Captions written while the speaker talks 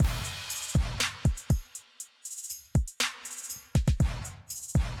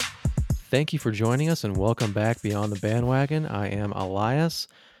Thank you for joining us and welcome back Beyond the Bandwagon. I am Elias,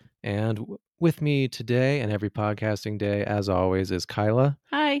 and with me today and every podcasting day, as always, is Kyla.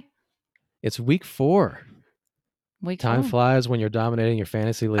 Hi. It's week 4. Week Time 4. flies when you're dominating your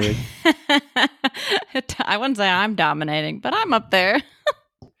fantasy league. I wouldn't say I'm dominating, but I'm up there.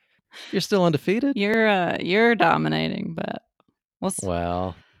 You're still undefeated? You're dominating, but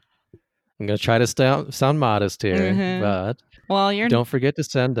Well, I'm going to try to sound modest here, but don't forget to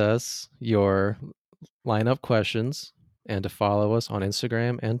send us your lineup questions and to follow us on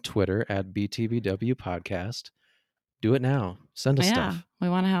Instagram and Twitter at BTBW Podcast. Do it now. Send us stuff. We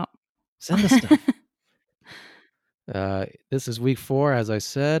want to help. Send us stuff. This is week 4, as I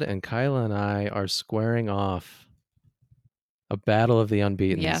said, and Kyla and I are squaring off a battle of the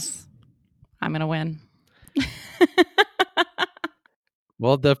unbeatens. Yes, I'm going to win.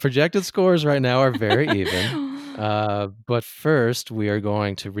 Well, the projected scores right now are very even. But first, we are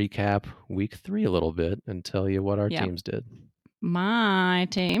going to recap week 3 a little bit and tell you what our teams did. My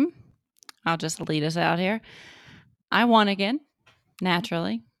team, I'll just lead us out here. I won again,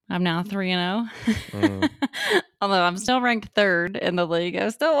 naturally. I'm now 3-0. Although I'm still ranked 3rd in the league. I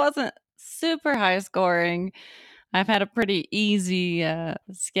still wasn't super high scoring. I've had a pretty easy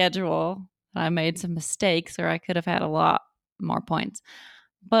schedule. I made some mistakes, or I could have had a lot more points.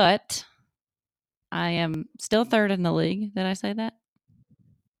 But I am still 3rd in the league. Did I say that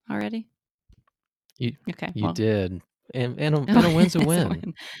already? You did. And a win's a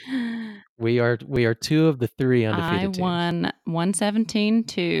win. We are 2 of the 3 undefeated teams. I won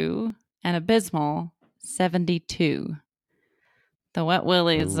 117-2 and abysmal 72. The Wet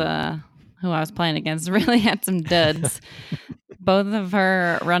Willies, who I was playing against, really had some duds. Both of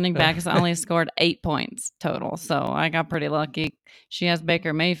her running backs only scored 8 points total, so I got pretty lucky. She has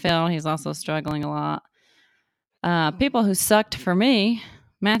Baker Mayfield. He's also struggling a lot. People who sucked for me,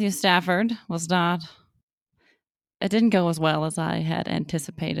 Matthew Stafford was not. It didn't go as well as I had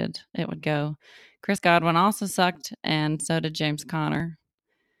anticipated it would go. Chris Godwin also sucked, and so did James Conner.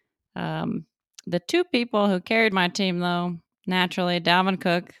 The 2 people who carried my team, though, naturally, Dalvin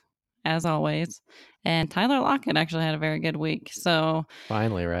Cook, as always, and Tyler Lockett actually had a very good week. So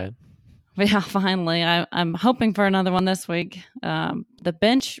finally, right? Yeah, finally. I'm hoping for another one this week. The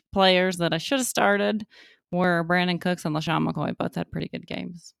bench players that I should have started were Brandon Cooks and LaShawn McCoy. Both had pretty good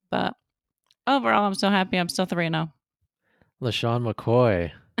games. But overall, I'm so happy. I'm still 3-0. LaShawn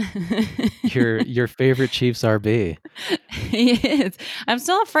McCoy. your favorite Chiefs RB. He is. I'm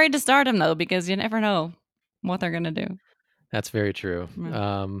still afraid to start him, though, because you never know what they're going to do. That's very true.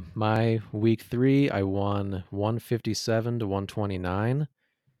 My week 3, I won 157-129.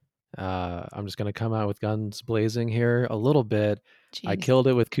 I'm just going to come out with guns blazing here a little bit. Jeez. I killed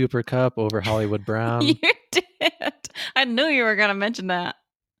it with Cooper Kupp over Hollywood Brown. You did. I knew you were going to mention that.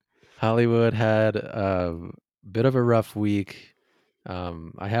 Hollywood had a bit of a rough week.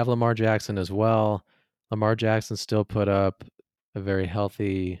 I have Lamar Jackson as well. Lamar Jackson still put up a very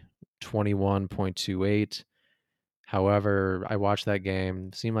healthy 21.28. However, I watched that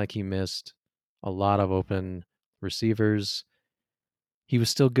game. Seemed like he missed a lot of open receivers. He was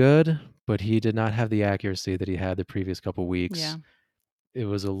still good, but he did not have the accuracy that he had the previous couple weeks. Yeah. It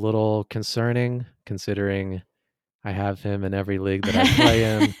was a little concerning considering I have him in every league that I play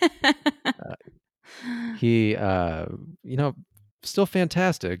in. He, still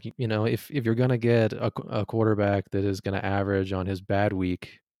fantastic. If you're going to get a quarterback that is going to average on his bad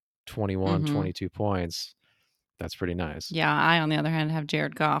week 21, 22 points, that's pretty nice. Yeah, I, on the other hand, have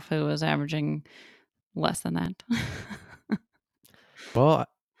Jared Goff, who was averaging less than that. Well,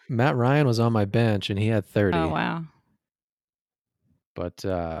 Matt Ryan was on my bench, and he had 30. Oh, wow. But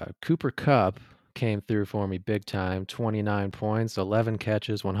Cooper Kupp came through for me big time. 29 points, 11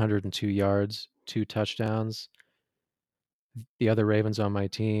 catches, 102 yards, 2 touchdowns. The other Ravens on my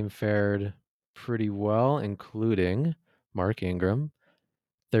team fared pretty well, including Mark Ingram.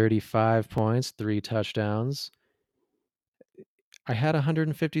 35 points, 3 touchdowns. I had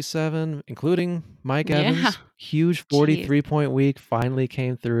 157, including Mike Evans. Huge 43-point week. Finally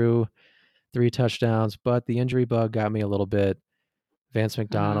came through, 3 touchdowns, but the injury bug got me a little bit. Vance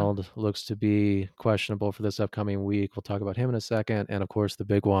McDonald looks to be questionable for this upcoming week. We'll talk about him in a second. And, of course, the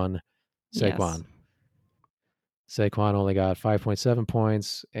big one, Saquon. Yes. Saquon only got 5.7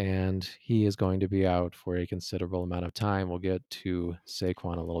 points, and he is going to be out for a considerable amount of time. We'll get to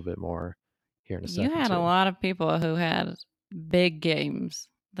Saquon a little bit more here in a second. You had a lot of people who had big games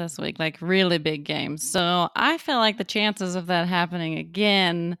this week, like really big games. So I feel like the chances of that happening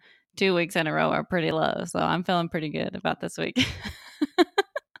again 2 weeks in a row are pretty low. So I'm feeling pretty good about this week.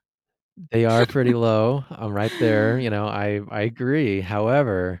 They are pretty low. I'm right there. I agree.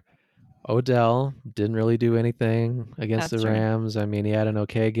 However, Odell didn't really do anything against the That's true. Rams. I mean, he had an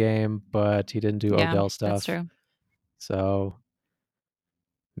okay game, but he didn't do Yeah, Odell that's stuff. true. So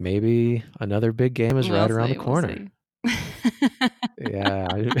maybe another big game is right around the We'll corner. see. Yeah.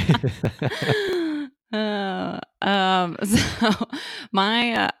 So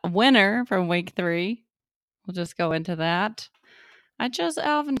my winner from week 3, we'll just go into that. I chose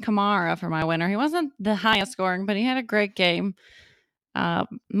Alvin Kamara for my winner. He wasn't the highest scoring, but he had a great game.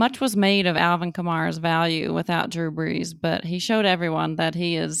 Much was made of Alvin Kamara's value without Drew Brees, but he showed everyone that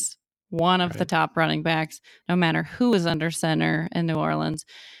he is one of the Right. top running backs, no matter who is under center in New Orleans.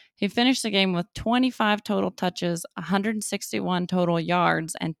 He finished the game with 25 total touches, 161 total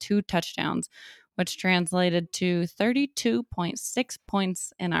yards, and 2 touchdowns, which translated to 32.6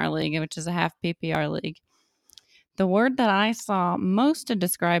 points in our league, which is a half PPR league. The word that I saw most to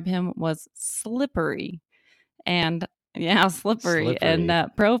describe him was slippery. And yeah, slippery. And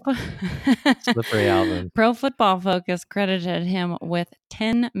Slippery Alvin. Pro Football Focus credited him with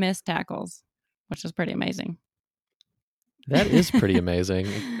 10 missed tackles, which is pretty amazing. That is pretty amazing.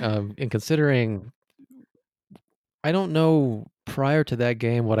 And considering, I don't know prior to that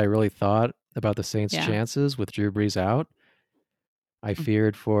game what I really thought about the Saints' chances with Drew Brees out. I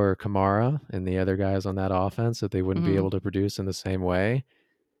feared for Kamara and the other guys on that offense that they wouldn't be able to produce in the same way.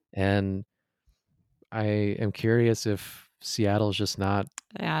 And I am curious if Seattle's just not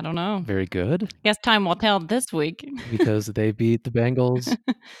I don't know. very good. Guess time will tell this week. Because they beat the Bengals.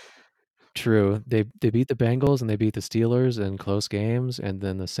 True. They beat the Bengals and they beat the Steelers in close games, and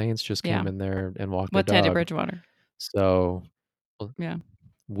then the Saints just came in there and walked with their dog. Teddy Bridgewater. So, yeah.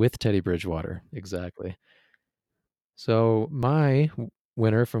 With Teddy Bridgewater, exactly. So my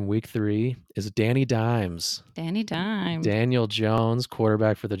winner from week 3 is Danny Dimes. Danny Dimes. Daniel Jones,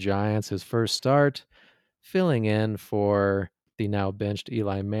 quarterback for the Giants, his first start, filling in for the now benched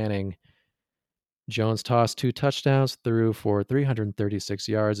Eli Manning. Jones tossed 2 touchdowns, threw for 336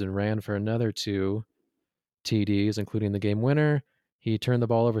 yards, and ran for another 2 TDs, including the game winner. He turned the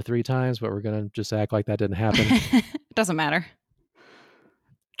ball over 3 times, but we're going to just act like that didn't happen. It doesn't matter.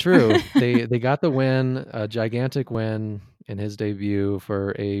 True. They got the win, a gigantic win in his debut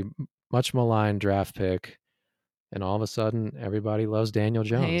for a much maligned draft pick. And all of a sudden, everybody loves Daniel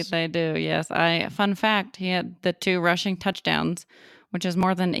Jones. They do, yes. Fun fact, he had the 2 rushing touchdowns, which is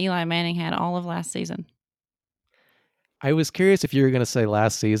more than Eli Manning had all of last season. I was curious if you were going to say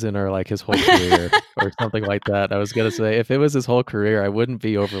last season or like his whole career or something like that. I was going to say if it was his whole career, I wouldn't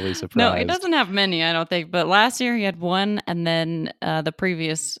be overly surprised. No, he doesn't have many, I don't think. But last year he had 1, and then the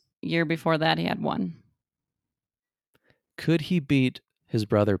previous year before that he had 1. Could he beat his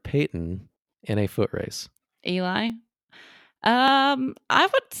brother Peyton in a foot race? Eli? I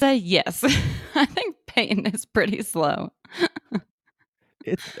would say yes. I think Peyton is pretty slow.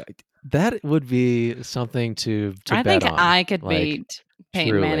 That would be something to I bet think on. I could beat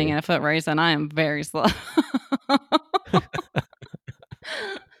Peyton Manning in a foot race, and I am very slow.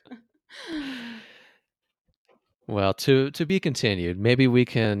 Well, to be continued. Maybe we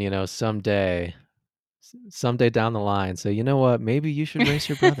can, someday down the line say, you know what, maybe you should race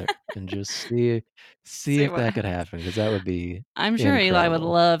your brother and just see if that could happen, because that would be I'm sure incredible. Eli would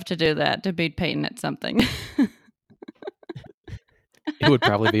love to do that, to beat Peyton at something. It would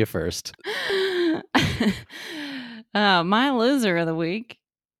probably be a first. My loser of the week,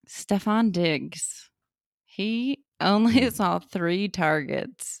 Stefon Diggs. He only saw 3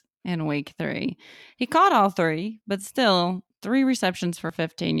 targets in week 3. He caught all 3, but still 3 receptions for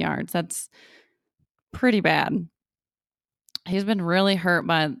 15 yards. That's pretty bad. He's been really hurt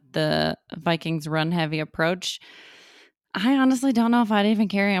by the Vikings' run-heavy approach. I honestly don't know if I'd even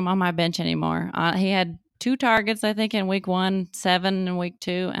carry him on my bench anymore. He had 2 targets, I think, in week 1, 7 in week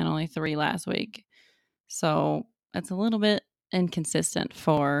 2, and only 3 last week. So it's a little bit inconsistent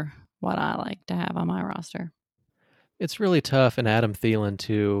for what I like to have on my roster. It's really tough. And Adam Thielen,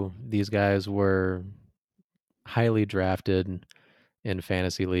 too. These guys were highly drafted in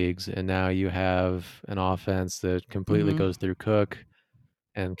fantasy leagues, and now you have an offense that completely goes through Cook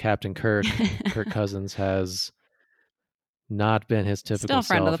and Captain Kirk. Kirk Cousins has not been his typical still a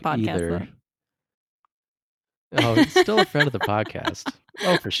friend self of the podcast, either. Oh, he's still a friend of the podcast.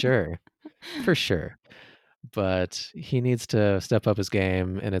 Oh, for sure. For sure. But he needs to step up his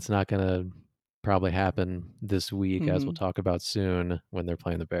game, and it's not going to probably happen this week, as we'll talk about soon when they're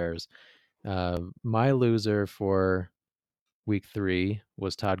playing the Bears. My loser for week 3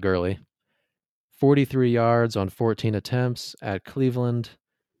 was Todd Gurley. 43 yards on 14 attempts at Cleveland,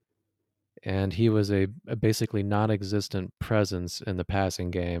 and he was a basically non-existent presence in the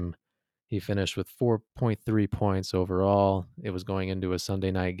passing game. He finished with 4.3 points overall. It was going into a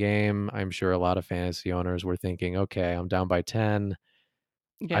Sunday night game. I'm sure a lot of fantasy owners were thinking, okay, I'm down by 10.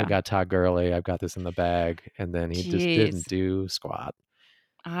 I've Yeah. got Todd Gurley. I've got this in the bag. And then he just didn't Jeez. do squat.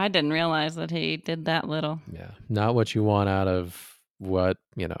 I didn't realize that he did that little. Yeah. Not what you want out of what,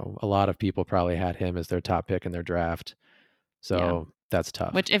 a lot of people probably had him as their top pick in their draft. So that's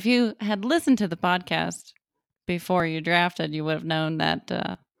tough. Which, if you had listened to the podcast before you drafted, you would have known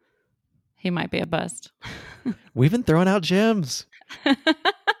that he might be a bust. We've been throwing out gems.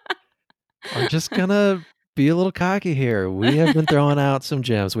 I'm just going to be a little cocky here. We have been throwing out some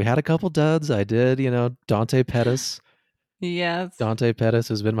gems. We had a couple duds. I did, Dante Pettis. Yes. Dante Pettis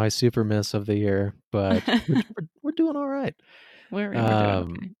has been my super miss of the year, but we're doing all right. We're doing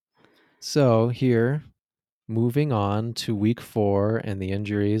okay. So here, moving on to week 4 and the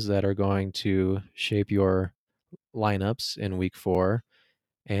injuries that are going to shape your lineups in week 4,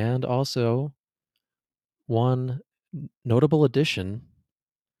 and also one notable addition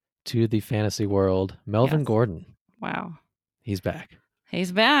to the fantasy world, Melvin Gordon. Wow. He's back.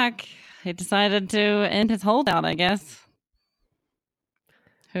 He's back. He decided to end his holdout, I guess.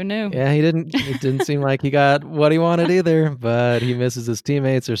 Who knew? Yeah, it didn't seem like he got what he wanted either, but he misses his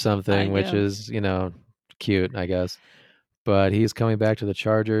teammates or something, which is, cute, I guess. But he's coming back to the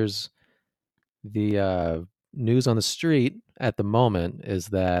Chargers. The news on the street at the moment is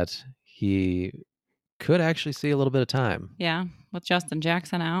that he could actually see a little bit of time. Yeah, with Justin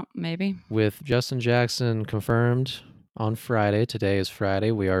Jackson out, maybe. With Justin Jackson confirmed on Friday. Today is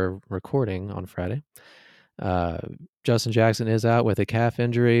Friday. We are recording on Friday. Justin Jackson is out with a calf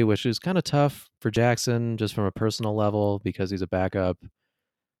injury, which is kind of tough for Jackson just from a personal level because he's a backup.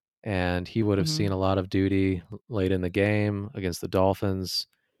 And he would have seen a lot of duty late in the game against the Dolphins.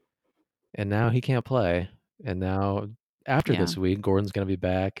 And now he can't play. And now after this week, Gordon's going to be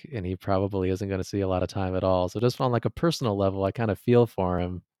back and he probably isn't going to see a lot of time at all. So just on like a personal level, I kind of feel for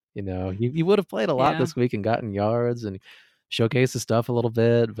him. He would have played a lot this week and gotten yards and showcased his stuff a little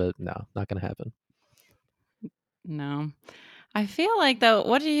bit, but no, not going to happen. No. I feel like, though,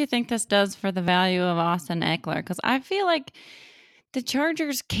 what do you think this does for the value of Austin Ekeler? Because I feel like the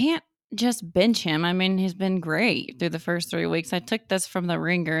Chargers can't just bench him. I mean, he's been great through the first 3 weeks. I took this from the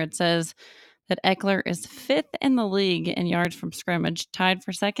Ringer. It says that Ekeler is 5th in the league in yards from scrimmage, tied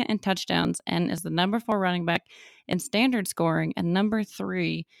for 2nd in touchdowns, and is the number 4 running back in standard scoring and number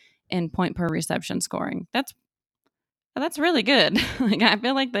 3 in point per reception scoring. That's really good. Like, I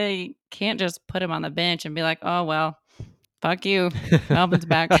feel like they can't just put him on the bench and be like, oh, well, fuck you. Melvin's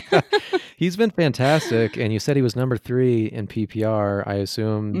back. He's been fantastic. And you said he was number 3 in PPR. I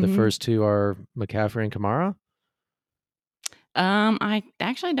assume the first 2 are McCaffrey and Kamara? I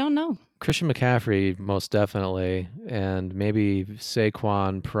actually don't know. Christian McCaffrey, most definitely. And maybe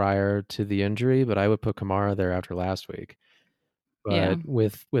Saquon prior to the injury, but I would put Kamara there after last week. But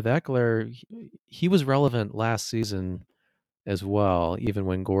with Ekeler, he was relevant last season as well. Even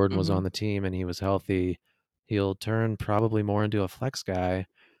when Gordon was on the team and he was healthy, he'll turn probably more into a flex guy.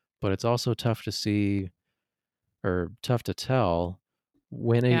 But it's also tough to see or tough to tell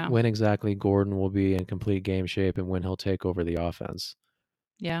when exactly Gordon will be in complete game shape and when he'll take over the offense.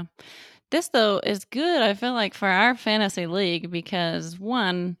 Yeah. This, though, is good, I feel like, for our fantasy league because,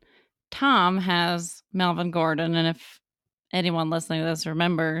 one, Tom has Melvin Gordon, and if anyone listening to this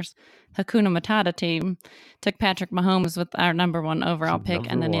remembers, Hakuna Matata team took Patrick Mahomes with our number 1 overall pick,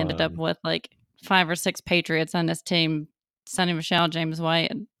 and then he ended up with like 5 or 6 Patriots on his team, Sonny Michel, James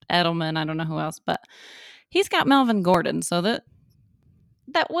White, Edelman, I don't know who else, but he's got Melvin Gordon, so that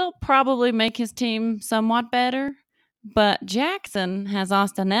will probably make his team somewhat better. But Jackson has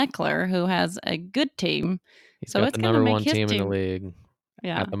Austin Ekeler, who has a good team. He's got the number 1 team in the league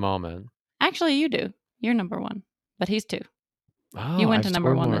at the moment. Actually, you do. You're number 1, but he's 2. Oh, you went to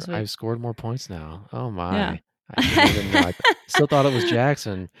number 1 this week. I've scored more points now. Oh my! Yeah. I didn't even know. I still thought it was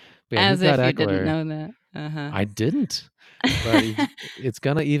Jackson. As if you didn't know that. I didn't. But it's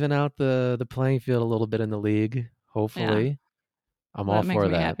gonna even out the playing field a little bit in the league. Hopefully, yeah. I'm all for that.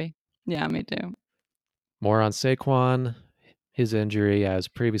 Makes me happy. Yeah, me too. More on Saquon. His injury, as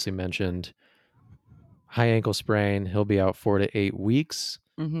previously mentioned, high ankle sprain. He'll be out 4 to 8 weeks.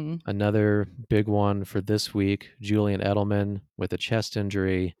 Another big one for this week, Julian Edelman with a chest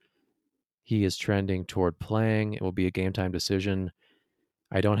injury. He is trending toward playing. It will be a game time decision.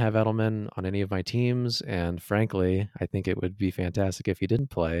 I don't have Edelman on any of my teams, and frankly, I think it would be fantastic if he didn't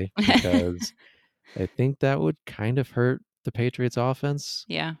play because I think that would kind of hurt the Patriots offense.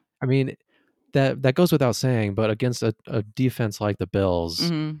 Yeah. I mean, that goes without saying, but against a defense like the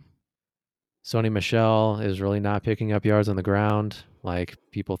Bills, Sony Michel is really not picking up yards on the ground like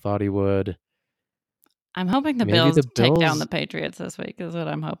people thought he would. I'm hoping the Maybe Bills the take down the Bills, Patriots this week is what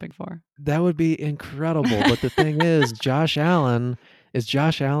I'm hoping for. that would be incredible. But the thing is Josh Allen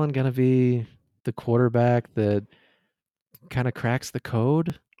going to be the quarterback that kind of cracks the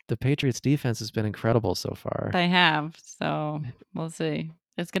code? The Patriots defense has been incredible so far. They have, so we'll see.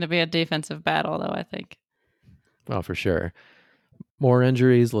 It's going to be a defensive battle, though, I think. Well, for sure. More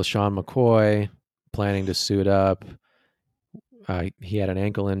injuries. LaShawn McCoy planning to suit up. He had an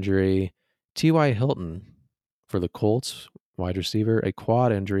ankle injury. T.Y. Hilton for the Colts, wide receiver, a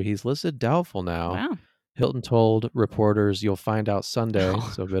quad injury. He's listed doubtful now. Wow. Hilton told reporters, "You'll find out Sunday."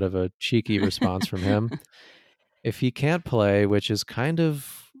 Oh. So a bit of a cheeky response from him. If he can't play, which is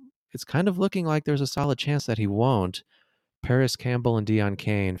it's kind of looking like there's a solid chance that he won't, Paris Campbell and Deion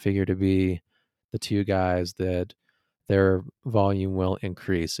Kane figure to be the two guys that their volume will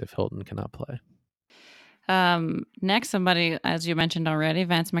increase if Hilton cannot play. Next, somebody, as you mentioned already,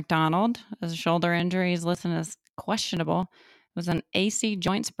 Vance McDonald, has a shoulder injury. He's listed as questionable. It was an AC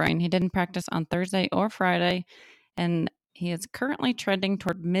joint sprain. He didn't practice on Thursday or Friday, and he is currently trending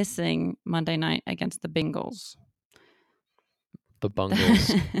toward missing Monday night against the Bengals. The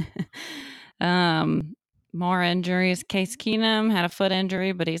Bungles. More injuries. Case Keenum had a foot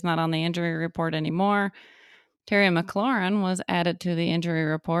injury, but he's not on the injury report anymore. Terry McLaurin was added to the injury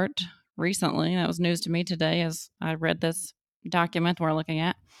report recently. That was news to me today as I read this document we're looking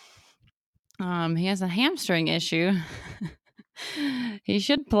at. He has a hamstring issue. He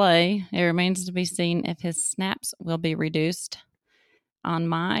should play. It remains to be seen if his snaps will be reduced. On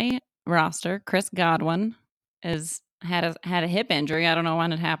my roster, Chris Godwin had a hip injury. I don't know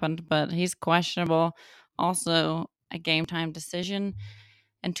when it happened, but he's questionable. Also, a game time decision.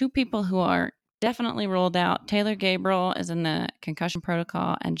 And two people who are definitely ruled out. Taylor Gabriel is in the concussion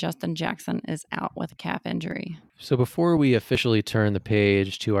protocol, and Justin Jackson is out with a calf injury. So before we officially turn the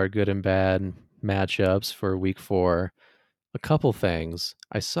page to our good and bad matchups for week 4, a couple things.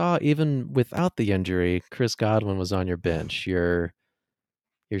 I saw even without the injury, Chris Godwin was on your bench. You're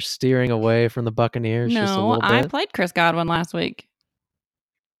steering away from the Buccaneers just a No, little bit. I played Chris Godwin last week.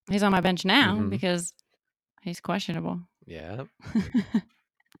 He's on my bench now because he's questionable. Yeah.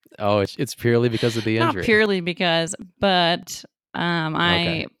 Oh, it's purely because of the injury. Not purely because, but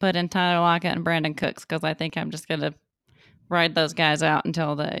I put in Tyler Lockett and Brandon Cooks because I think I'm just going to ride those guys out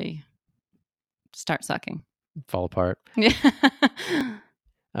until they start sucking. Fall apart. Yeah.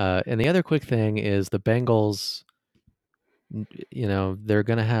 And the other quick thing is the Bengals, they're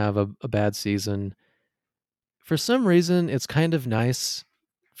going to have a bad season. For some reason, it's kind of nice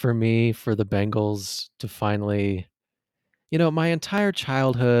for me for the Bengals to finally, my entire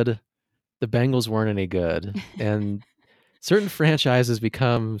childhood, the Bengals weren't any good. And certain franchises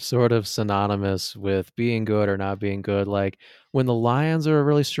become sort of synonymous with being good or not being good. Like when the Lions are a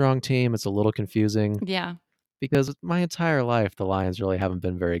really strong team, it's a little confusing. Yeah. Because my entire life, the Lions really haven't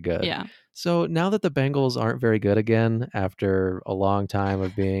been very good. Yeah. So now that the Bengals aren't very good again after a long time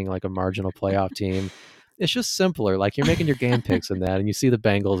of being like a marginal playoff team, it's just simpler. Like you're making your game picks in that, and you see the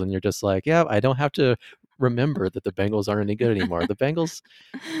Bengals, and you're just like, yeah, I don't have to remember that the Bengals aren't any good anymore. The Bengals,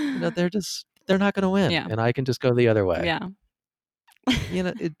 they're not going to win, and I can just go the other way. Yeah.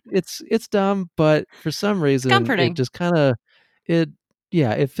 It's dumb, but for some reason, comforting. It just kind of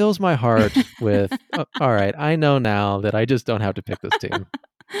it fills my heart with, all right, I know now that I just don't have to pick this team.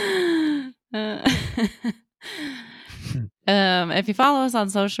 If you follow us on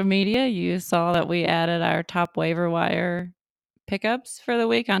social media, you saw that we added our top waiver wire pickups for the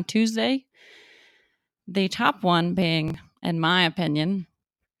week on Tuesday. The top one being, in my opinion,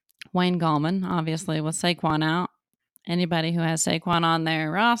 Wayne Gallman, obviously with Saquon out. Anybody who has Saquon on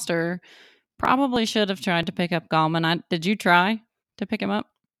their roster probably should have tried to pick up Gallman. Did you try to pick him up?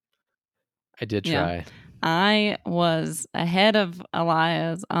 I did try. Yeah. I was ahead of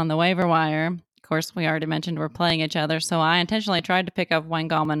Elias on the waiver wire. Of course, we already mentioned we're playing each other, so I intentionally tried to pick up Wayne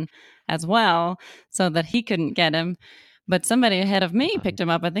Gallman as well so that he couldn't get him. But somebody ahead of me picked him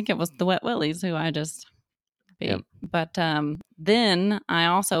up. I think it was the Wet Willies who I just beat. Yep. But then I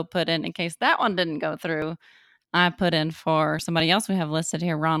also put in case that one didn't go through, I put in for somebody else we have listed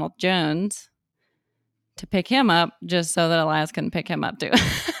here, Ronald Jones, to pick him up just so that Elias couldn't pick him up too.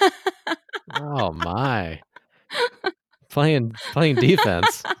 Oh my. Playing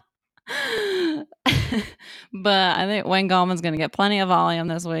defense. But I think Wayne Gallman's going to get plenty of volume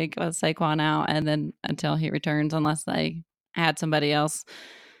this week with Saquon out, and then until he returns, unless they add somebody else.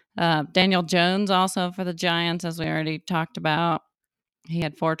 Daniel Jones also for the Giants, as we already talked about. He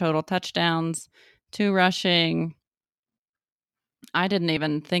had 4 total touchdowns, 2 rushing. I didn't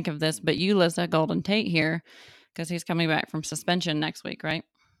even think of this, but you listed Golden Tate here because he's coming back from suspension next week, right?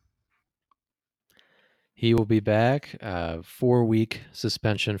 He will be back. 4-week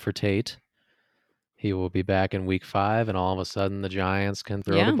suspension for Tate. He will be back in week 5, and all of a sudden the Giants can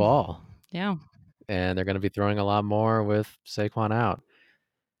throw the ball. Yeah. And they're going to be throwing a lot more with Saquon out.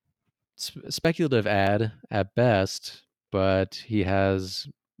 Speculative ad at best, but he has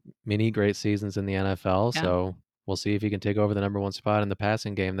many great seasons in the NFL, so we'll see if he can take over the number 1 spot in the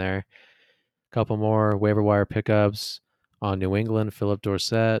passing game there. A couple more waiver wire pickups on New England: Philip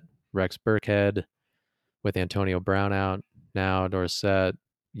Dorsett, Rex Burkhead. With Antonio Brown out now, Dorsett,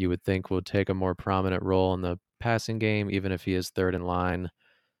 you would think, would take a more prominent role in the passing game, even if he is third in line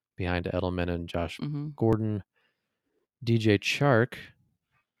behind Edelman and Josh Gordon. DJ Chark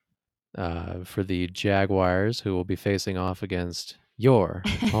for the Jaguars, who will be facing off against your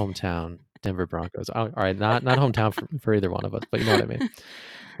hometown Denver Broncos. All right, not hometown for either one of us, but you know what I mean.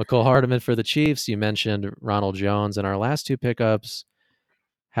 Mecole Hardman for the Chiefs. You mentioned Ronald Jones, and our last 2 pickups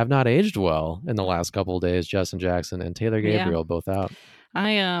have not aged well in the last couple of days. Justin Jackson and Taylor Gabriel both out.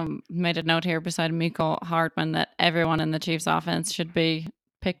 I made a note here beside Mecole Hardman that everyone in the Chiefs offense should be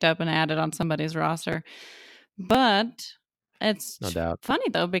picked up and added on somebody's roster. But it's no doubt funny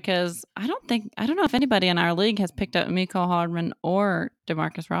though, because I don't know if anybody in our league has picked up Mecole Hardman or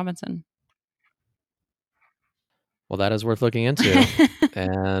Demarcus Robinson. Well, that is worth looking into.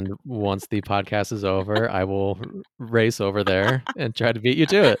 And once the podcast is over, I will race over there and try to beat you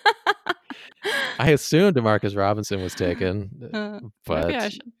to it. I assumed Demarcus Robinson was taken,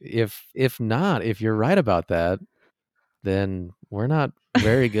 but if not, if you're right about that, then we're not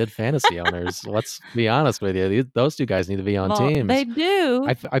very good fantasy owners. Let's be honest with you. Those 2 guys need to be on teams. They do.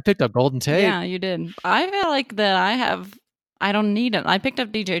 I picked up Golden Tate. Yeah, you did. I feel like that I don't need it. I picked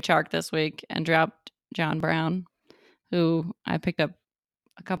up DJ Chark this week and dropped John Brown, who I picked up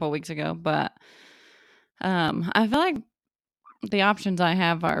a couple of weeks ago. But I feel like the options I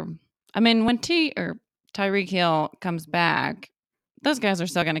have are, I mean, when Tyreek Hill comes back, those guys are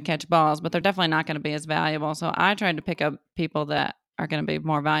still going to catch balls, but they're definitely not going to be as valuable. So I tried to pick up people that are going to be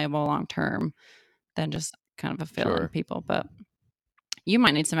more valuable long term than just kind of a fill-in people. But you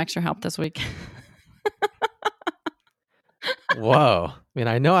might need some extra help this week. Whoa. I mean,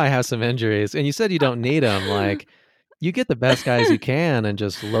 I know I have some injuries, and you said you don't need them. Like, you get the best guys you can and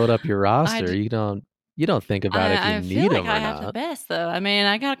just load up your roster. You don't think about if you need them or not. I have the best, though. I mean,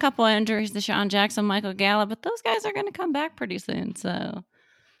 I got a couple of injuries: Deshaun Jackson, Michael Gallup, but those guys are going to come back pretty soon. So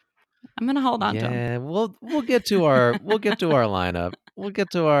I'm going to hold on to them. Yeah, we'll get to our lineup. We'll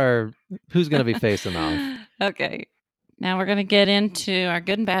get to our who's going to be facing off. Okay. Now we're going to get into our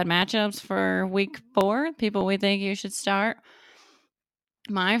good and bad matchups for week 4. People we think you should start.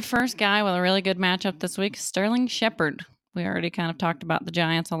 My first guy with a really good matchup this week, Sterling Shepard. We already kind of talked about the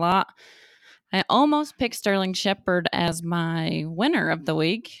Giants a lot. I almost picked Sterling Shepard as my winner of the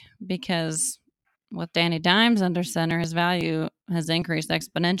week because with Danny Dimes under center, his value has increased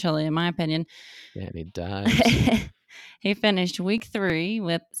exponentially, in my opinion. Danny Dimes. He finished week 3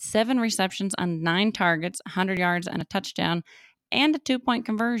 with 7 receptions on 9 targets, 100 yards, and a touchdown, and a 2-point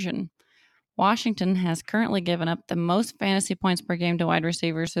conversion. Washington has currently given up the most fantasy points per game to wide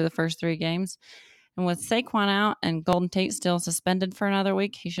receivers through the first 3 games. And with Saquon out and Golden Tate still suspended for another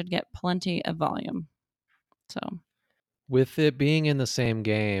week, he should get plenty of volume. So, with it being in the same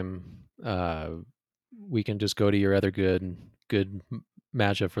game, we can just go to your other good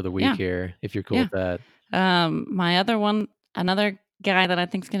matchup for the week here, if you're cool with that. My other one, another guy that I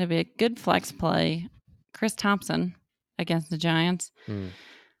think is going to be a good flex play, Chris Thompson against the Giants.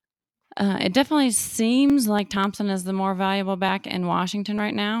 It definitely seems like Thompson is the more valuable back in Washington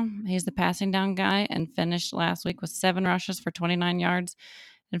right now. He's the passing down guy and finished last week with 7 rushes for 29 yards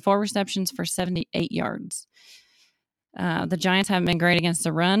and 4 receptions for 78 yards. The Giants haven't been great against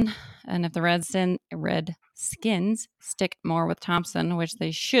the run, and if the Redskins stick more with Thompson, which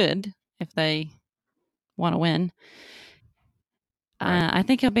they should if they want to win, I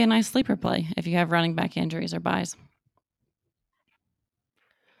think he'll be a nice sleeper play if you have running back injuries or buys.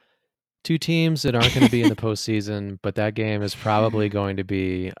 2 teams that aren't going to be in the postseason, but that game is probably going to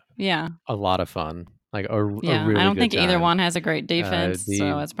be a lot of fun. Like a really I don't think time. Either one has a great defense,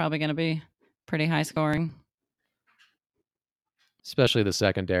 so it's probably going to be pretty high scoring. Especially the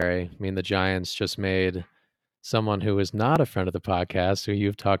secondary. I mean, the Giants just made someone who is not a friend of the podcast, who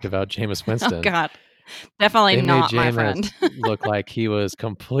you've talked about, Jameis Winston. Oh, God. Definitely not my friend. Look like he was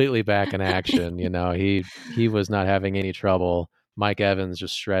completely back in action. You know, he was not having any trouble. Mike Evans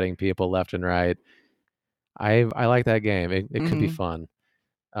just shredding people left and right. I like that game. It could be fun.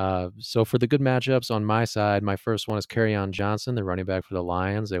 So for the good matchups on my side, my first one is Kerryon Johnson, the running back for the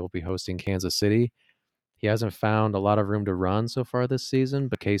Lions. They will be hosting Kansas City. He hasn't found a lot of room to run so far this season,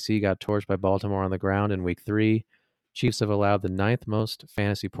 but KC got torched by Baltimore on the ground in week 3. Chiefs have allowed the ninth most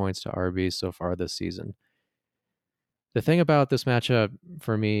fantasy points to RBs so far this season. The thing about this matchup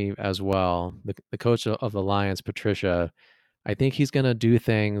for me as well, the coach of the Lions, Patricia, I think he's going to do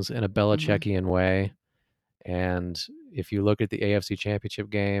things in a Belichickian way. And if you look at the AFC Championship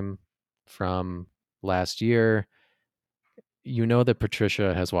game from last year, you know that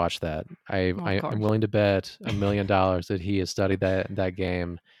Patricia has watched that. I'm willing to bet $1 million that he has studied that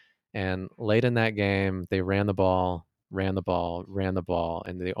game. And late in that game, they ran the ball, and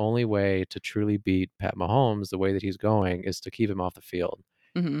the only way to truly beat Pat Mahomes the way that he's going is to keep him off the field.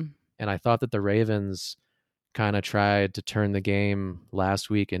 Mm-hmm. And I thought that the Ravens kind of tried to turn the game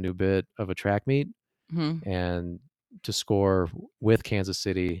last week into a bit of a track meet and to score with Kansas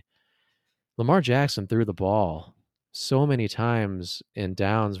City. Lamar Jackson threw the ball so many times in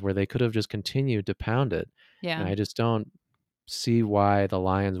downs where they could have just continued to pound it. Yeah. And I just don't see why the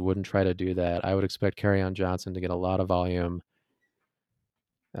Lions wouldn't try to do that. I would expect Kerryon Johnson to get a lot of volume,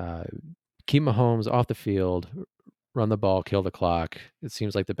 keep Mahomes off the field, run the ball, kill the clock. It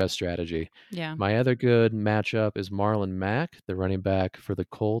seems like the best strategy. Yeah. My other good matchup is Marlon Mack, the running back for the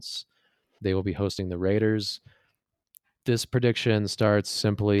Colts. They will be hosting the Raiders. This prediction starts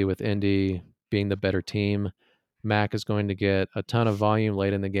simply with Indy being the better team. Mack is going to get a ton of volume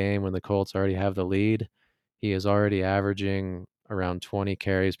late in the game when the Colts already have the lead. He is already averaging around 20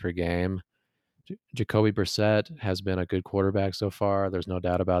 carries per game. Jacoby Brissett has been a good quarterback so far. There's no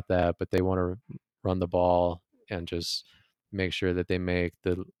doubt about that, but they want to run the ball and just make sure that they make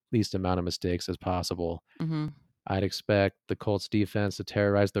the least amount of mistakes as possible. I'd expect the Colts defense to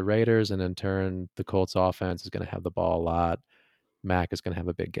terrorize the Raiders, and in turn, the Colts offense is going to have the ball a lot. Mack is going to have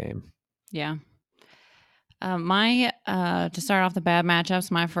a big game. Yeah. To start off the bad matchups,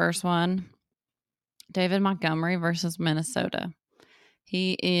 my first one, David Montgomery versus Minnesota.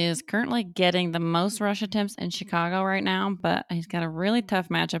 He is currently getting the most rush attempts in Chicago right now, but he's got a really tough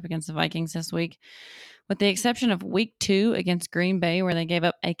matchup against the Vikings this week, with the exception of week 2 against Green Bay, where they gave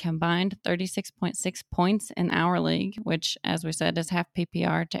up a combined 36.6 points in our league, which, as we said, is half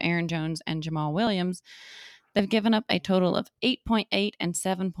PPR to Aaron Jones and Jamal Williams. They've given up a total of 8.8 and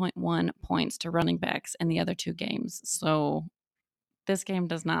 7.1 points to running backs in the other 2 games. So this game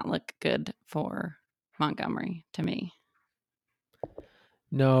does not look good for Montgomery to me.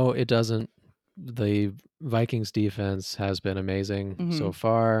 No, it doesn't. The Vikings defense has been amazing so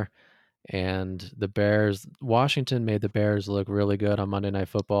far. And the Bears, Washington made the Bears look really good on Monday Night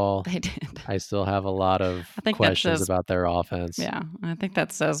Football. They did. I still have a lot of questions about their offense. Yeah, I think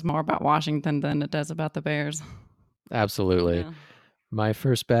that says more about Washington than it does about the Bears. Absolutely. Yeah. My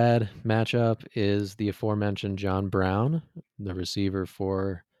first bad matchup is the aforementioned John Brown, the receiver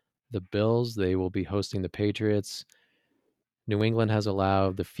for the Bills. They will be hosting the Patriots. New England has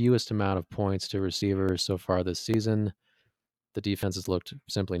allowed the fewest amount of points to receivers so far this season. The defense has looked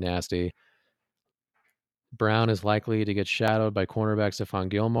simply nasty. Brown is likely to get shadowed by cornerback Stephon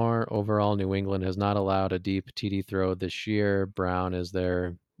Gilmore. Overall, New England has not allowed a deep TD throw this year. Brown is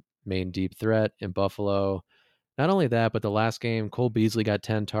their main deep threat in Buffalo. Not only that, but the last game, Cole Beasley got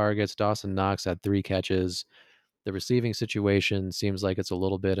 10 targets. Dawson Knox had 3 catches. The receiving situation seems like it's a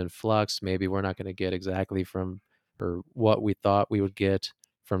little bit in flux. Maybe we're not going to get exactly from or what we thought we would get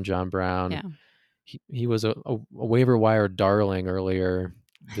from John Brown. Yeah. He was a waiver wire darling earlier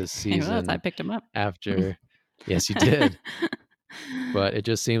this season. He was. I picked him up. After, yes, you did. But it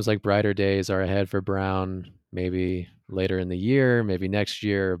just seems like brighter days are ahead for Brown, maybe later in the year, maybe next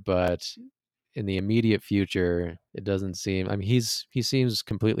year. But in the immediate future, it doesn't seem. I mean, he seems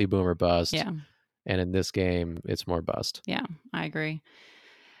completely boom or bust. Yeah. And in this game, it's more bust. Yeah, I agree.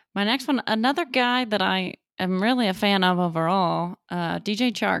 My next one, another guy that I am really a fan of overall,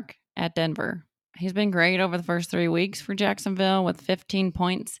 DJ Chark at Denver. He's been great over the first 3 weeks for Jacksonville, with 15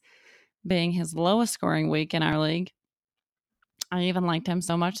 points being his lowest scoring week in our league. I even liked him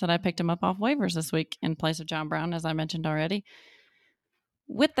so much that I picked him up off waivers this week in place of John Brown, as I mentioned already.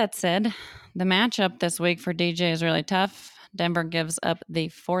 With that said, the matchup this week for DJ is really tough. Denver gives up the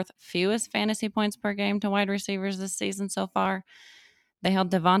 4th fewest fantasy points per game to wide receivers this season so far. They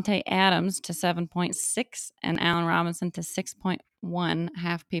held Devontae Adams to 7.6 and Allen Robinson to 6.1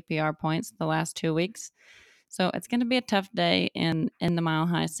 half PPR points the last 2 weeks. So it's going to be a tough day in the Mile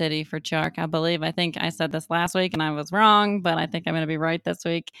High City for Chark. I think I said this last week and I was wrong, but I think I'm going to be right this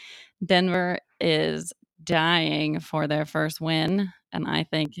week. Denver is dying for their first win, and I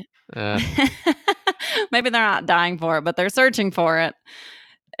think maybe they're not dying for it, but they're searching for it.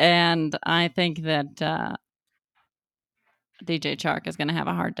 And I think that DJ Chark is going to have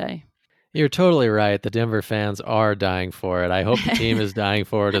a hard day. You're totally right. The Denver fans are dying for it. I hope the team is dying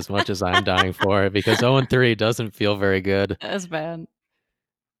for it as much as I'm dying for it, because 0-3 doesn't feel very good. That's bad.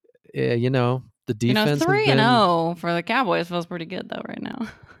 Yeah, the defense has 3-0 for the Cowboys feels pretty good though right now.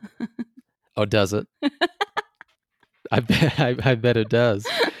 Oh, does it? I bet it does.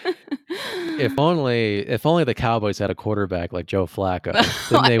 If only the Cowboys had a quarterback like Joe Flacco,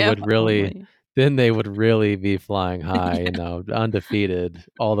 then they would really be flying high, undefeated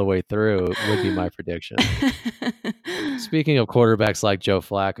all the way through would be my prediction. Speaking of quarterbacks like Joe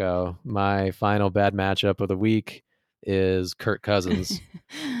Flacco, my final bad matchup of the week is Kirk Cousins.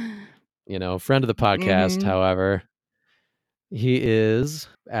 Friend of the podcast, however. He is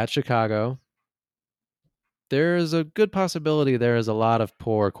at Chicago. There's a good possibility there is a lot of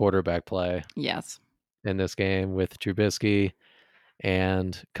poor quarterback play. Yes. In this game with Trubisky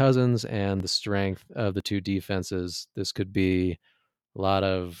and Cousins and the strength of the two defenses. This could be a lot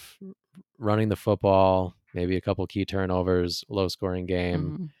of running the football, maybe a couple key turnovers, low scoring game.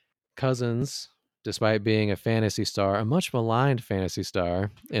 Mm-hmm. Cousins, despite being a much maligned fantasy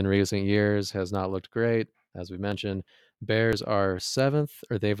star in recent years, has not looked great. As we mentioned, Bears are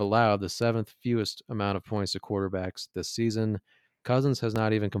they've allowed the 7th fewest amount of points to quarterbacks this season. Cousins has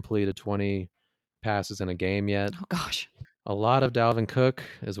not even completed 20 passes in a game yet. Oh, gosh. A lot of Dalvin Cook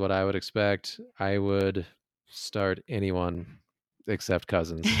is what I would expect. I would start anyone except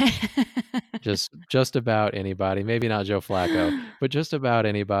Cousins. just about anybody. Maybe not Joe Flacco, but just about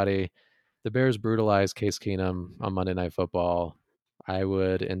anybody. The Bears brutalized Case Keenum on Monday Night Football. I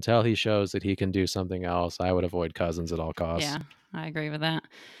would, until he shows that he can do something else, I would avoid Cousins at all costs. Yeah, I agree with that.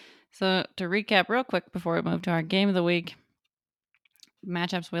 So to recap real quick before we move to our game of the week,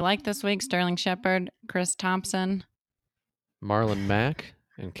 matchups we like this week: Sterling Shepard, Chris Thompson, Marlon Mack,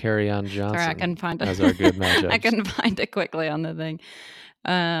 and Kerryon Johnson. Sorry, I couldn't find it. As our good matchups. I couldn't find it quickly on the thing.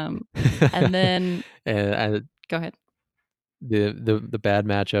 And then go ahead. The bad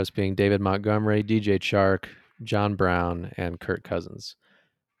matchups being David Montgomery, DJ Chark, John Brown, and Kirk Cousins.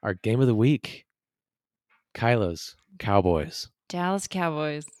 Our game of the week: Kyla's Cowboys. Dallas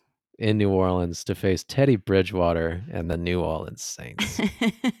Cowboys. In New Orleans to face Teddy Bridgewater and the New Orleans Saints.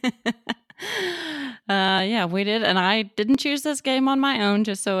 Yeah, we did. And I didn't choose this game on my own,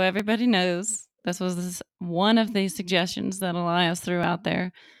 just so everybody knows. This was one of the suggestions that Elias threw out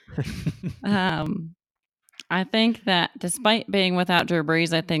there. I think that despite being without Drew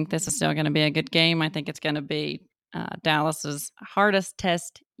Brees, I think this is still going to be a good game. I think it's going to be Dallas's hardest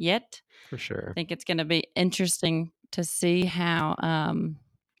test yet. For sure. I think it's going to be interesting to see how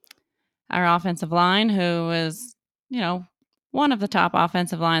our offensive line, who is, one of the top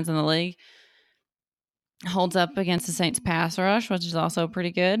offensive lines in the league, holds up against the Saints pass rush, which is also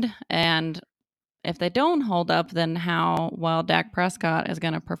pretty good. And if they don't hold up, then how well Dak Prescott is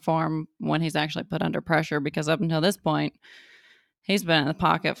going to perform when he's actually put under pressure, because up until this point, he's been in the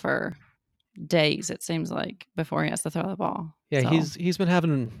pocket for days, it seems like, before he has to throw the ball. Yeah, so. he's been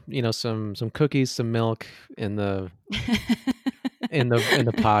having, some cookies, some milk in the in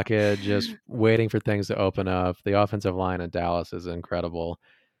the pocket, just waiting for things to open up. The offensive line in Dallas is incredible.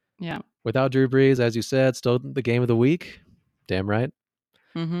 Yeah. Without Drew Brees, as you said, still the game of the week. Damn right.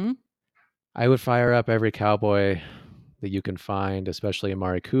 Mm-hmm. I would fire up every Cowboy that you can find, especially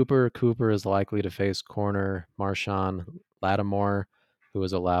Amari Cooper. Cooper is likely to face corner Marshawn Lattimore, who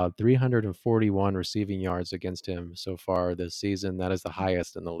has allowed 341 receiving yards against him so far this season. That is the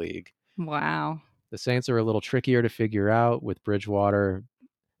highest in the league. Wow. The Saints are a little trickier to figure out with Bridgewater.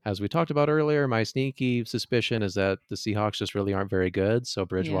 As we talked about earlier, my sneaky suspicion is that the Seahawks just really aren't very good. So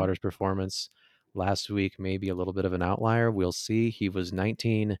Bridgewater's performance last week may be a little bit of an outlier. We'll see. He was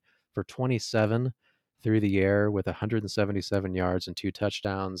 19 for 27 through the air with 177 yards and 2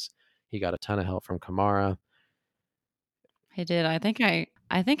 touchdowns. He got a ton of help from Kamara. He did. I think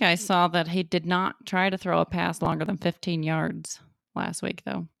I saw that he did not try to throw a pass longer than 15 yards last week,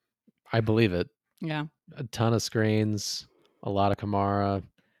 though. I believe it. Yeah. A ton of screens, a lot of Kamara.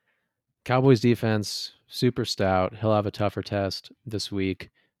 Cowboys defense, super stout. He'll have a tougher test this week.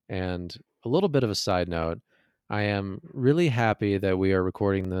 And a little bit of a side note, I am really happy that we are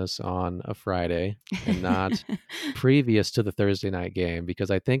recording this on a Friday and not previous to the Thursday night game,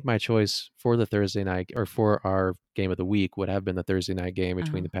 because I think my choice for the Thursday night, or for our game of the week, would have been the Thursday night game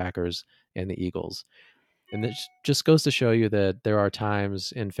between the Packers and the Eagles. And this just goes to show you that there are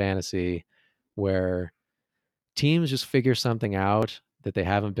times in fantasy where teams just figure something out that they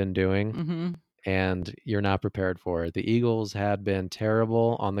haven't been doing, and you're not prepared for it. The Eagles had been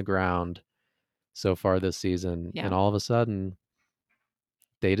terrible on the ground so far this season, and all of a sudden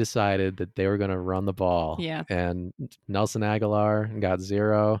they decided that they were going to run the ball. Yeah. And Nelson Aguilar got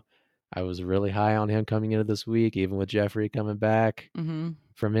 0. I was really high on him coming into this week, even with Jeffrey coming back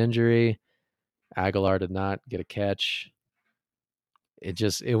from injury. Aguilar did not get a catch.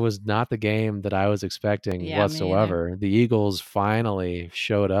 It was not the game that I was expecting whatsoever. The Eagles finally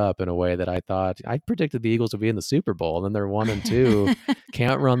showed up in a way that I predicted the Eagles to be in the Super Bowl, and then they're 1-2,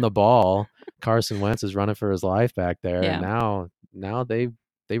 can't run the ball. Carson Wentz is running for his life back there, and now they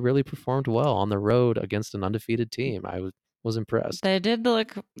really performed well on the road against an undefeated team. I was impressed. They did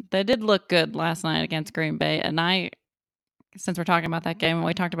look good last night against Green Bay, and since we're talking about that game and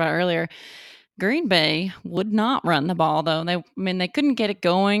we talked about it earlier, Green Bay would not run the ball though. They couldn't get it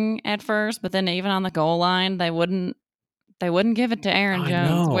going at first, but then even on the goal line, they wouldn't give it to Aaron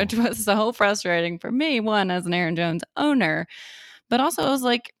Jones, which was so frustrating for me, one as an Aaron Jones owner, but also it was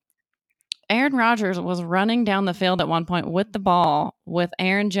like Aaron Rodgers was running down the field at one point with the ball with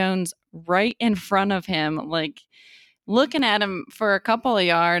Aaron Jones right in front of him, like looking at him for a couple of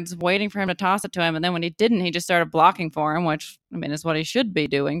yards, waiting for him to toss it to him. And then when he didn't, he just started blocking for him, which, I mean, is what he should be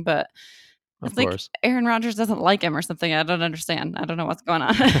doing. But it's like Aaron Rodgers doesn't like him or something. I don't understand. I don't know what's going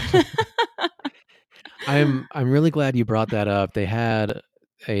on. I'm really glad you brought that up. They had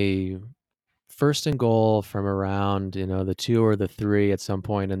a 1st and goal from around, the 2 or the 3 at some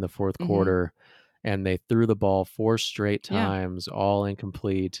point in the fourth quarter, and they threw the ball 4 straight times, all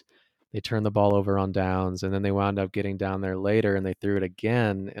incomplete. They turned the ball over on downs, and then they wound up getting down there later, and they threw it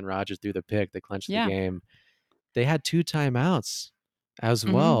again, and Rodgers threw the pick that clinched the game. They had 2 timeouts as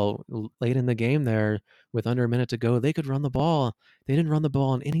well late in the game there with under a minute to go. They could run the ball. They didn't run the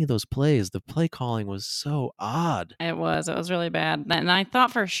ball on any of those plays. The play calling was so odd. It was really bad. And I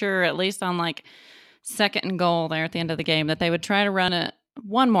thought for sure, at least on like 2nd and goal there at the end of the game, that they would try to run it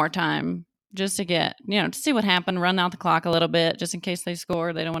one more time just to get, to see what happened, run out the clock a little bit just in case they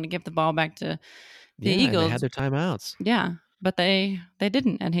score. They don't want to give the ball back to the Eagles. They had their timeouts. Yeah, but they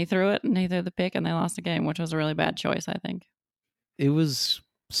didn't, and he threw it, and he threw the pick, and they lost the game, which was a really bad choice, I think. It was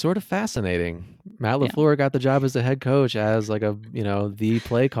sort of fascinating. Matt LaFleur got the job as the head coach as like the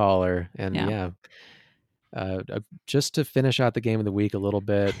play caller. And just to finish out the game of the week a little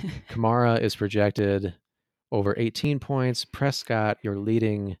bit, Kamara is projected over 18 points. Prescott, your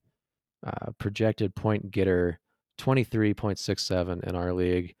leading projected point getter, 23.67 in our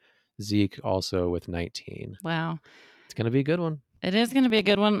league. Zeke also with 19. Wow. It's going to be a good one. It is going to be a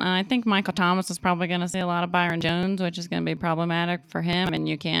good one. I think Michael Thomas is probably going to see a lot of Byron Jones, which is going to be problematic for him. And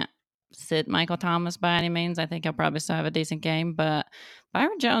you can't sit Michael Thomas by any means. I think he'll probably still have a decent game. But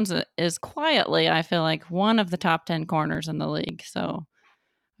Byron Jones is quietly, I feel like, one of the top 10 corners in the league. So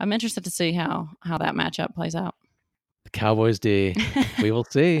I'm interested to see how that matchup plays out. The Cowboys D. We will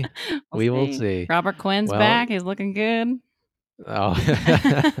see. we will see. Robert Quinn's back. He's looking good.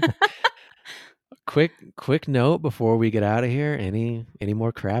 Oh. Quick note before we get out of here. Any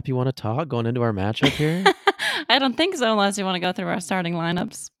more crap you want to talk going into our matchup here? I don't think so, unless you want to go through our starting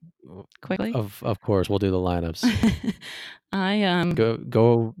lineups quickly. Of course, we'll do the lineups.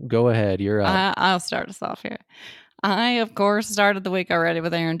 Go ahead. You're up. I'll start us off here. I, of course, started the week already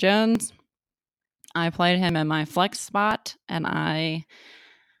with Aaron Jones. I played him in my flex spot, and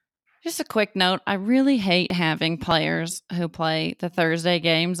just a quick note, I really hate having players who play the Thursday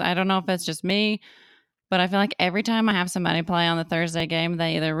games. I don't know if it's just me, but I feel like every time I have somebody play on the Thursday game,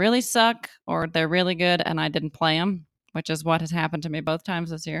 they either really suck or they're really good and I didn't play them, which is what has happened to me both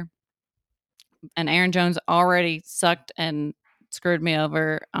times this year. And Aaron Jones already sucked and screwed me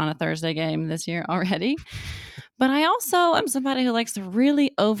over on a Thursday game this year already. But I also am somebody who likes to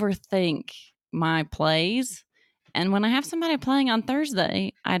really overthink my plays. And when I have somebody playing on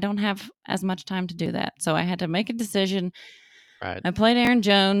Thursday, I don't have as much time to do that. So I had to make a decision. Right. I played Aaron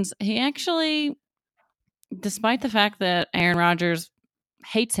Jones. He actually, despite the fact that Aaron Rodgers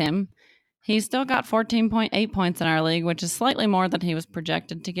hates him, he still got 14.8 points in our league, which is slightly more than he was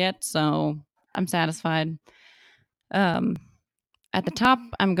projected to get. So I'm satisfied. At the top,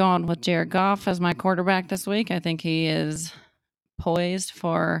 I'm going with Jared Goff as my quarterback this week. I think he is poised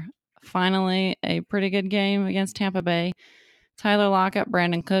for finally a pretty good game against Tampa Bay. Tyler Lockett,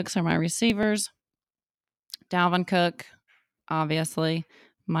 Brandon Cooks are my receivers. Dalvin Cook, obviously,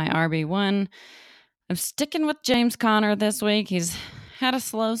 my RB1. I'm sticking with James Conner this week. He's had a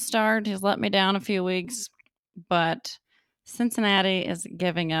slow start. He's let me down a few weeks, but Cincinnati is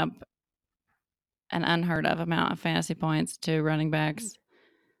giving up an unheard of amount of fantasy points to running backs.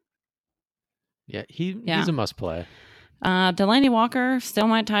 Yeah, he's a must play. Delaney Walker, still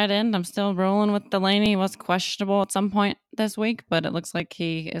my tight end. I'm still rolling with Delaney. He was questionable at some point this week, but it looks like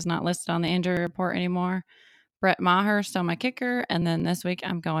he is not listed on the injury report anymore. Brett Maher still my kicker. And then this week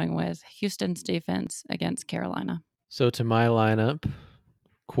I'm going with Houston's defense against Carolina. So to my lineup,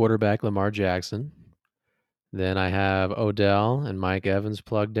 quarterback Lamar Jackson. Then I have Odell and Mike Evans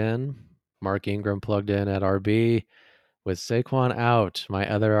plugged in. Mark Ingram plugged in at RB. With Saquon out, my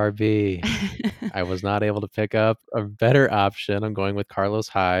other RB, I was not able to pick up a better option. I'm going with Carlos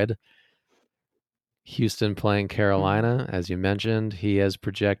Hyde. Houston playing Carolina, as you mentioned. He has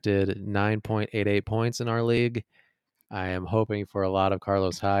projected 9.88 points in our league. I am hoping for a lot of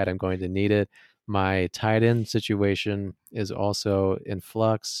Carlos Hyde. I'm going to need it. My tight end situation is also in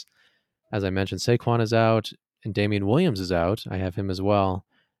flux. As I mentioned, Saquon is out and Damian Williams is out. I have him as well.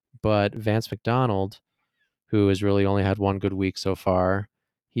 But Vance McDonald, who has really only had one good week so far,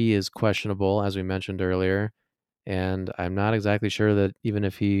 he is questionable, as we mentioned earlier. And I'm not exactly sure that even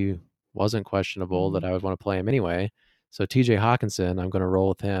if he wasn't questionable, that I would want to play him anyway. So TJ Hawkinson, I'm going to roll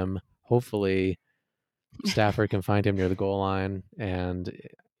with him. Hopefully Stafford can find him near the goal line, and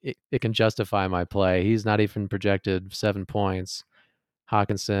it can justify my play. He's not even projected 7 points.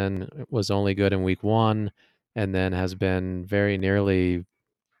 Hawkinson was only good in week 1 and then has been very nearly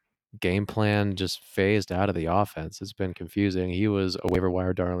game plan just phased out of the offense. It's been confusing. He was a waiver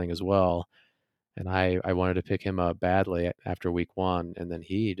wire darling as well. And I wanted to pick him up badly after week 1, and then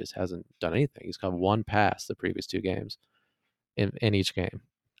he just hasn't done anything. He's caught 1 pass the previous 2 games in each game.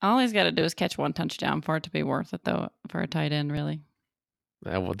 All he's got to do is catch 1 touchdown for it to be worth it, though, for a tight end, really.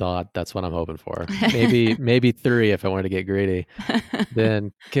 Well, that's what I'm hoping for. Maybe 3 if I wanted to get greedy.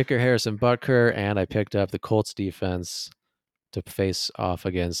 Then kicker Harrison Butker, and I picked up the Colts defense to face off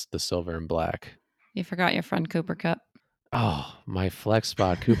against the Silver and Black. You forgot your friend Cooper Kupp. Oh, my flex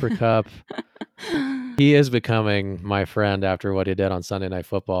spot, Cooper Kupp. He is becoming my friend after what he did on Sunday Night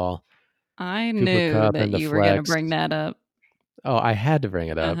Football. I knew that you were going to bring that up. Oh, I had to bring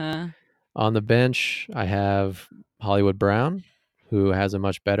it up. On the bench, I have Hollywood Brown, who has a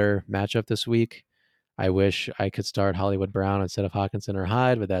much better matchup this week. I wish I could start Hollywood Brown instead of Hawkinson or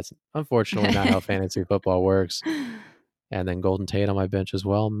Hyde, but that's unfortunately not how fantasy football works. And then Golden Tate on my bench as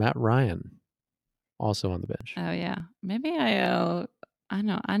well. Matt Ryan, also on the bench. Oh, yeah. Maybe I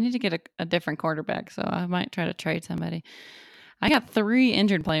need to get a different quarterback, so I might try to trade somebody. I got 3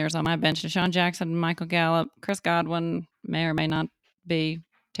 injured players on my bench: Deshaun Jackson, Michael Gallup, Chris Godwin may or may not be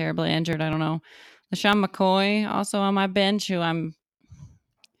terribly injured. I don't know. LaShawn McCoy also on my bench, who I'm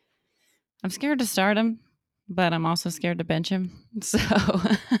scared to start him, but I'm also scared to bench him. So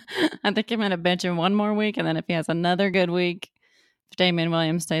I think I'm going to bench him 1 more week, and then if he has another good week, if Damian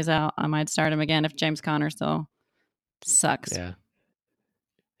Williams stays out, I might start him again if James Conner still sucks. Yeah.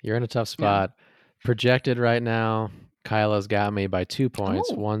 You're in a tough spot. Yeah. Projected right now, Kyla's got me by 2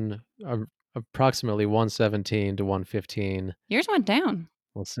 points, approximately 117 to 115. Yours went down.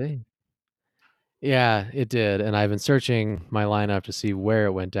 We'll see. Yeah, it did. And I've been searching my lineup to see where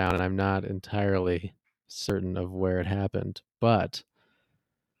it went down, and I'm not entirely certain of where it happened, but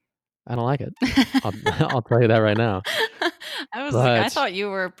I don't like it. I'll tell you that right now. I thought you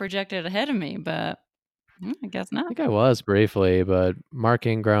were projected ahead of me, but I guess not. I think I was briefly, but Mark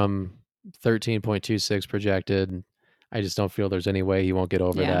Ingram, 13.26 projected. I just don't feel there's any way he won't get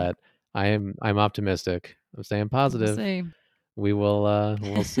over that. I'm optimistic. I'm staying positive.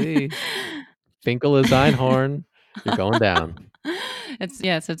 We'll see. Finkel is Einhorn. You're going down.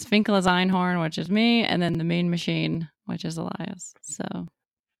 It's Finkel is Einhorn, which is me, and then the Mean Machine, which is Elias. So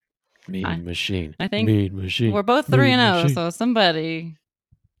Machine. I think Mean Machine. We're both 3-0, so somebody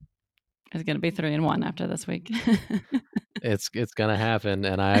is going to be 3-1 after this week. It's going to happen,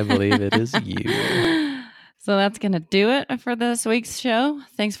 and I believe it is you. So that's going to do it for this week's show.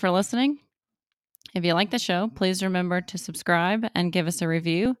 Thanks for listening. If you like the show, please remember to subscribe and give us a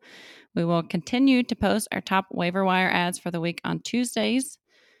review. We will continue to post our top waiver wire ads for the week on Tuesdays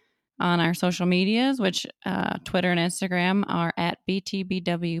on our social medias, which Twitter and Instagram are at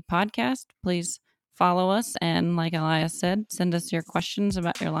BTBW Podcast. Please follow us. And like Elias said, send us your questions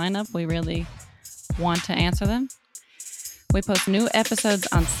about your lineup. We really want to answer them. We post new episodes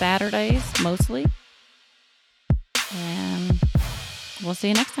on Saturdays, mostly. And we'll see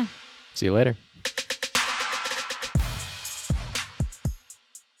you next time. See you later.